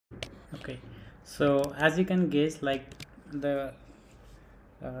Okay, so as you can guess, like the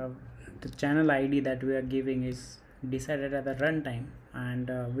uh, the channel ID that we are giving is decided at the runtime, and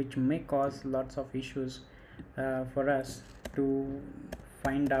which may cause lots of issues for us to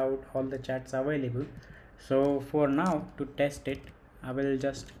find out all the chats available. So for now, to test it, I will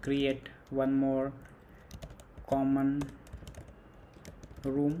just create one more common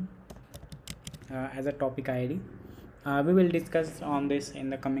room as a topic ID. We will discuss on this in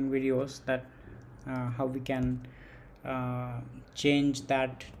the coming videos, that how we can uh, change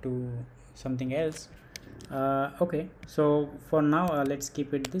that to something else. Okay, so for now, let's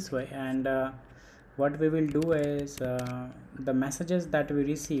keep it this way, and what we will do is the messages that we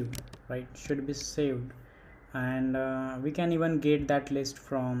receive, right, should be saved, and we can even get that list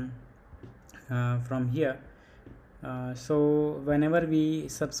from here. So whenever we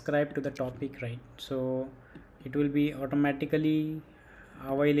subscribe to the topic, right, so it will be automatically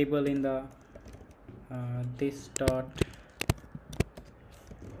available in the this dot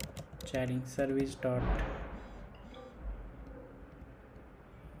chatting service dot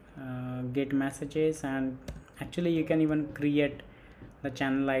get messages, and actually you can even create the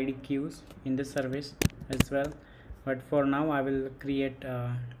channel ID queues in this service as well. But for now, I will create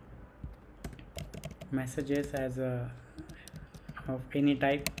messages as a of any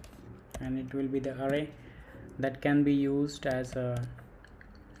type, and it will be the array that can be used as a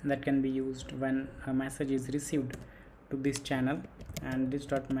that can be used when a message is received to this channel. And this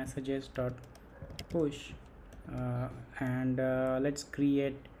dot messages dot push, and let's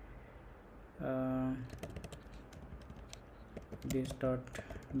create uh, this dot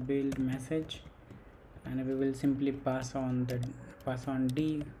build message, and we will simply pass on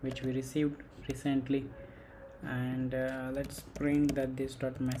D which we received recently, and let's print that this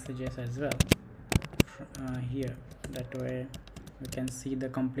dot messages as well here. That way we can see the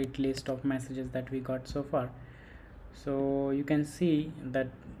complete list of messages that we got so far. So you can see that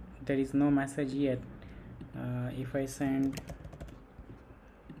there is no message yet. If I send,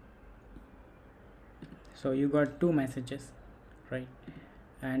 so you got two messages, right?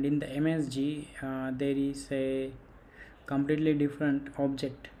 And in the MSG there is a completely different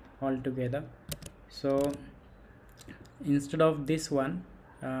object altogether. So instead of this one,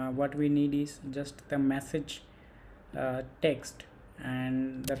 what we need is just the message text,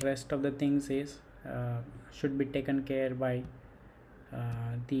 and the rest of the things is should be taken care by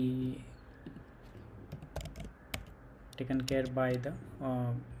the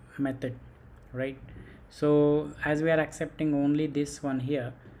method, right? So as we are accepting only this one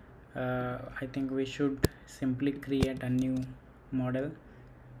here, I think we should simply create a new model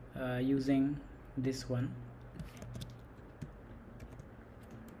using this one,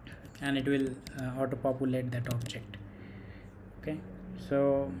 and it will auto populate that object. Okay,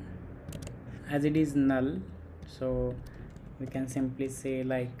 so as it is null, so we can simply say,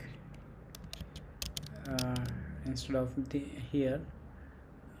 like, instead of the here,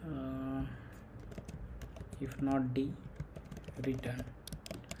 if not D, return.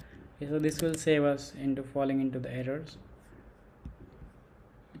 Okay, so this will save us into falling into the errors,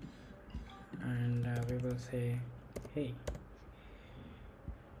 and we will say hey.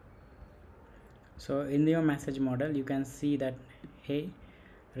 So in your message model, you can see that hey,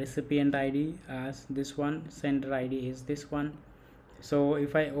 recipient ID as this one, sender ID is this one. So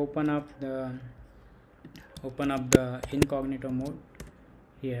if I open up the incognito mode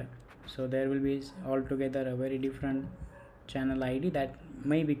here, so there will be altogether a very different channel ID that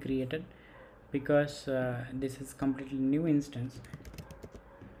may be created, because this is completely new instance.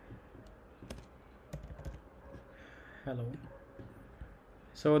 Hello.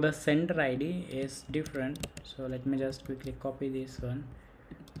 So the sender ID is different, so let me just quickly copy this one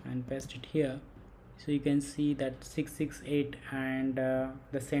and paste it here. So you can see that 668, and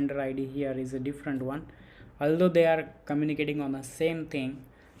the sender ID here is a different one, although they are communicating on the same thing.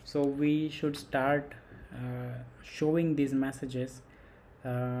 So we should start showing these messages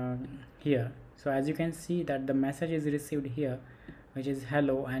here. So as you can see that the message is received here, which is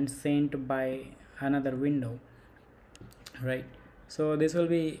hello, and sent by another window, right? So this will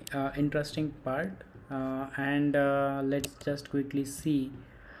be interesting part, and let's just quickly see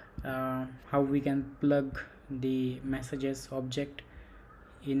how we can plug the messages object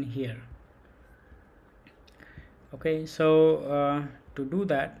in here. Okay, so to do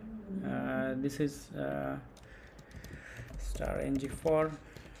that, this is star ng4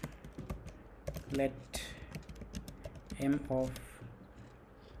 let m of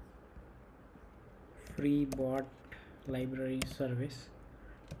free bot library service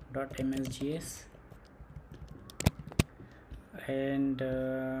 .msgs, and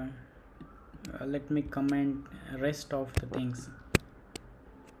let me comment rest of the things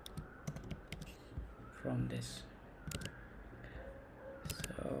from this.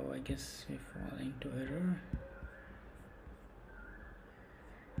 So I guess we fall into error.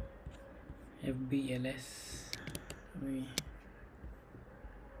 FBLS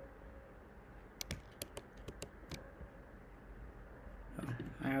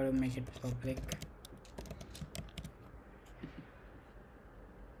I have to make it public.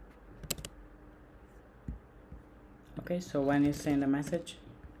 Okay, so when you send a message,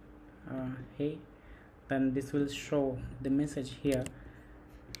 hey, then this will show the message here.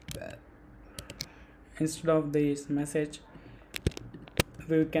 Instead of this message,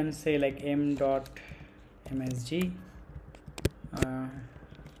 we can say like m.msg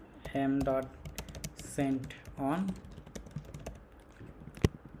m.sent on,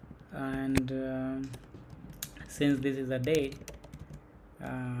 and since this is a date,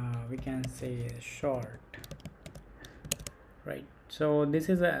 we can say short, right? So this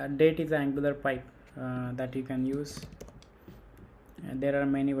is a date is angular pipe that you can use, and there are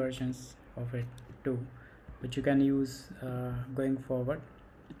many versions of it too, which you can use going forward.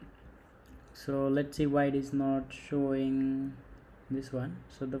 So let's see why it is not showing this one.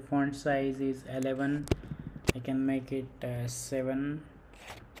 So the font size is 11. I can make it 7,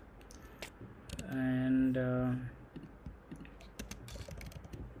 and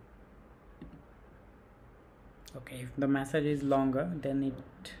okay, if the message is longer, then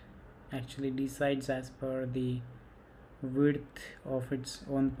it actually decides as per the width of its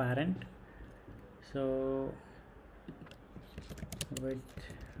own parent. So width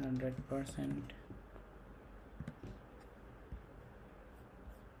 100%.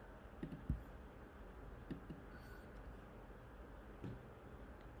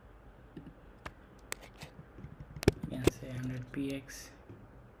 You can say 100px.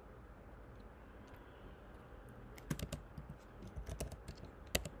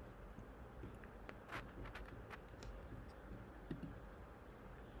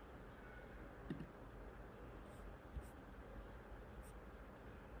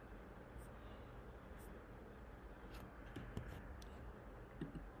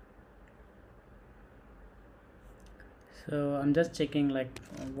 So I'm just checking like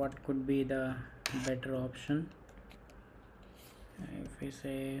what could be the better option. If we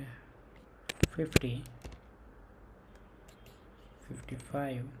say 50,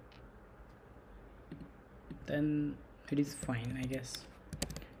 55, then it is fine, I guess.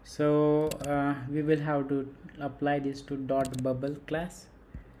 So we will have to apply this to dot bubble class.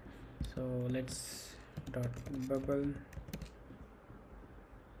 So let's dot bubble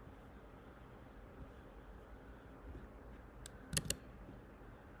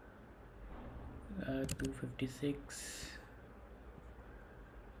uh, 256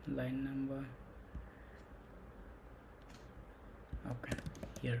 line number. Okay,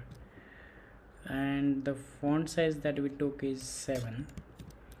 here, and the font size that we took is 7.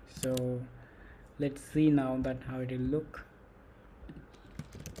 So let's see now that how it will look.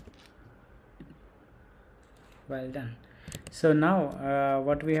 Well done. So now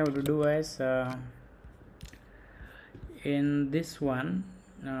what we have to do is in this one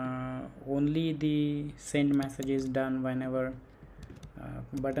only the send message is done whenever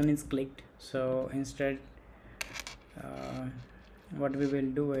button is clicked. So instead what we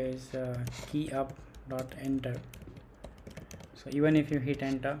will do is key up dot enter. So even if you hit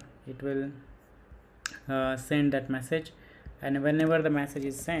enter, it will send that message, and whenever the message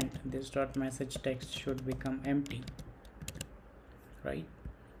is sent, this dot message text should become empty, right?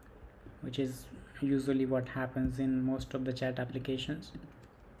 Which is usually what happens in most of the chat applications.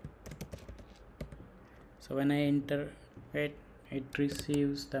 So when I enter it, it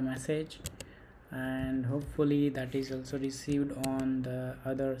receives the message, and hopefully that is also received on the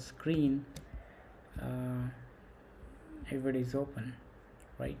other screen if it is open,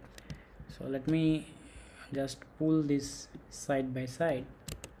 right? So let me just pull this side by side.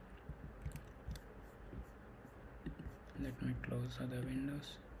 Let me close other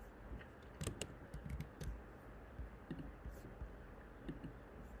windows.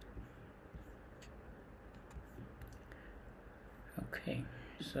 Okay,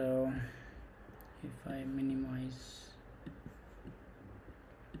 so if I minimize,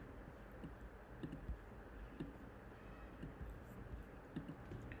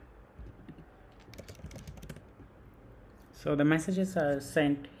 so the messages are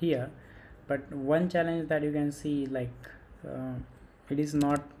sent here, but one challenge that you can see, like it is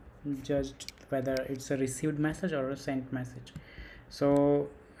not judged whether it's a received message or a sent message. So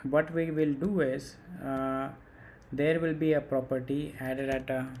what we will do is there will be a property added at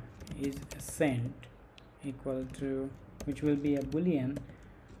is sent equal to, which will be a boolean,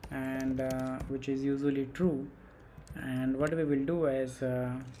 and which is usually true. And what we will do is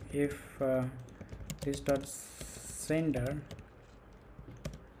if this dot sender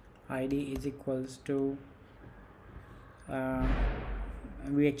id is equals to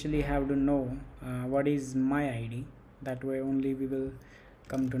we actually have to know what is my id. That way only we will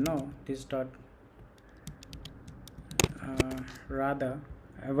come to know this dot rather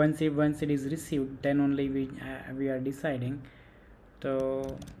once it is received, then only we are deciding.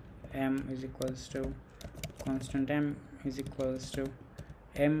 So m is equals to constant m is equals to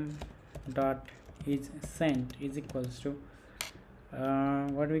m dot is sent is equals to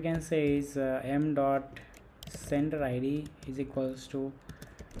what we can say is m dot sender id is equals to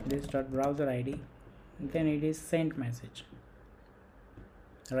this dot browser id, then it is sent message,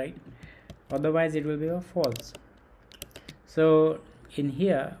 right? Otherwise it will be a false. So in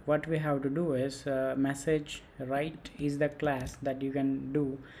here what we have to do is message write is the class that you can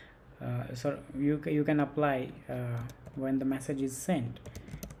do, so you can apply when the message is sent,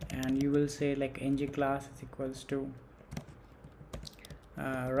 and you will say like ng class is equals to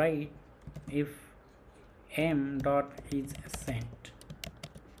write if m dot is sent,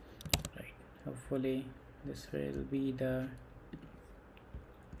 right? Hopefully this will be the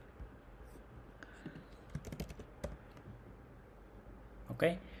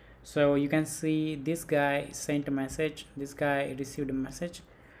okay. So you can see this guy sent a message, this guy received a message,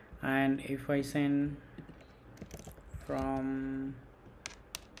 and if I send from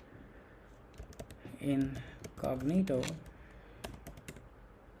incognito,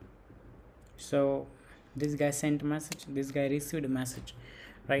 so this guy sent a message, this guy received a message,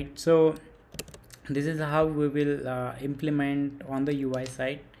 right? So this is how we will implement on the UI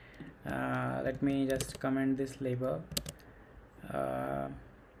side. Let me just comment this label.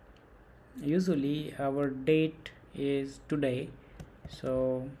 Usually our date is today,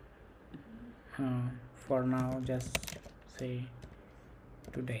 so for now just say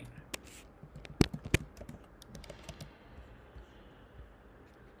today.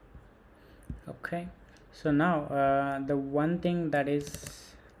 Okay, so now the one thing that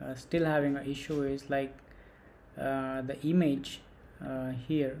is still having an issue is like the image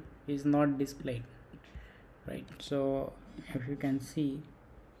here is not displayed, right? So if you can see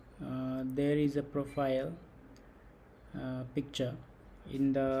there is a profile picture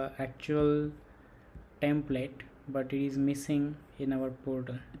in the actual template, but it is missing in our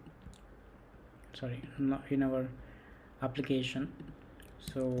portal, sorry, not in our application.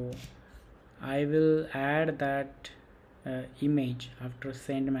 So I will add that image after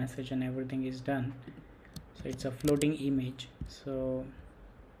send message and everything is done. So it's a floating image. So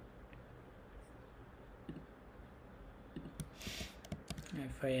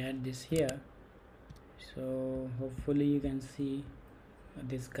if I add this here, so hopefully you can see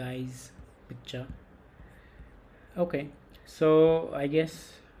this guy's picture. Okay, so I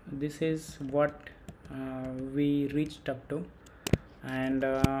guess this is what we reached up to, and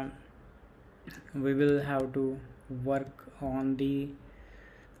we will have to work on the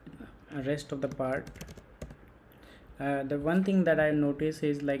rest of the part. The one thing that I notice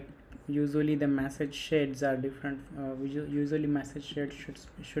is like usually the message shades are different. Usually message shades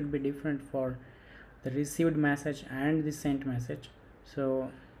should be different for the received message and the sent message.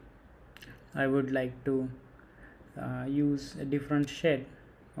 So I would like to use a different shade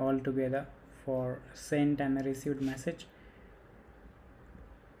altogether for sent and received message.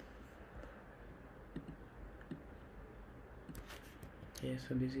 Okay,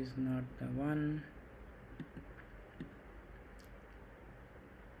 so this is not the one.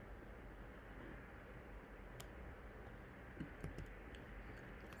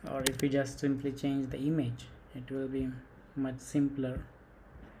 Or if we just simply change the image, it will be much simpler.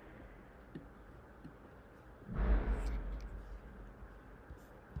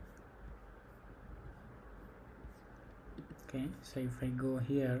 Okay, so if I go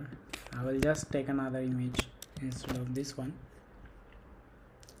here, I will just take another image instead of this one.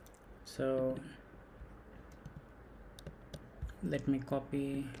 So let me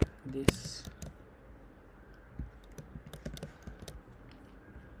copy this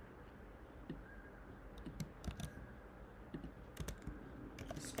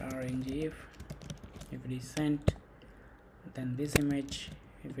star ng if it is sent, then this image,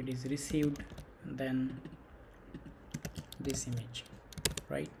 if it is received, then this image,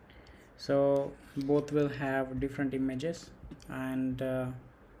 right? So both will have different images, and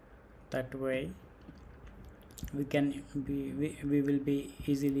that way we will be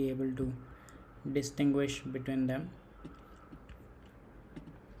easily able to distinguish between them.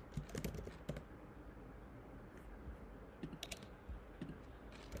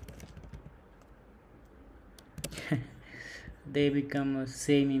 they become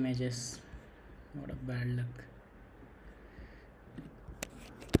same images. What a bad luck.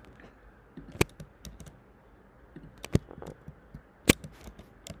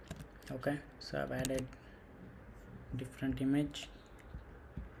 Okay, so I've added different image.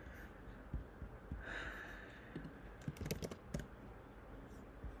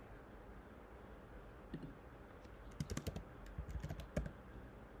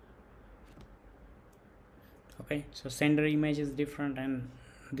 Okay, so sender image is different and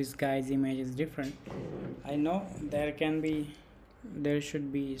this guy's image is different. I know there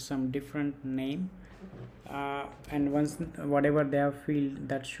should be some different name, and once whatever they have field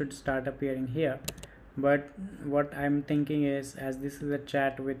that should start appearing here. But what I'm thinking is, as this is a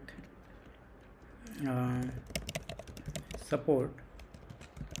chat with support,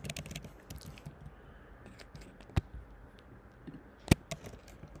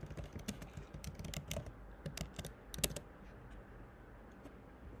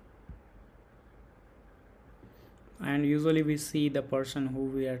 and usually we see the person who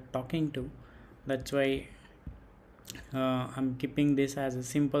we are talking to, that's why I'm keeping this as a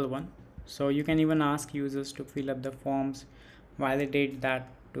simple one. So you can even ask users to fill up the forms, validate that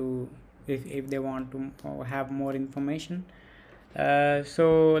to if they want to have more information.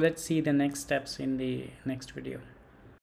 So let's see the next steps in the next video.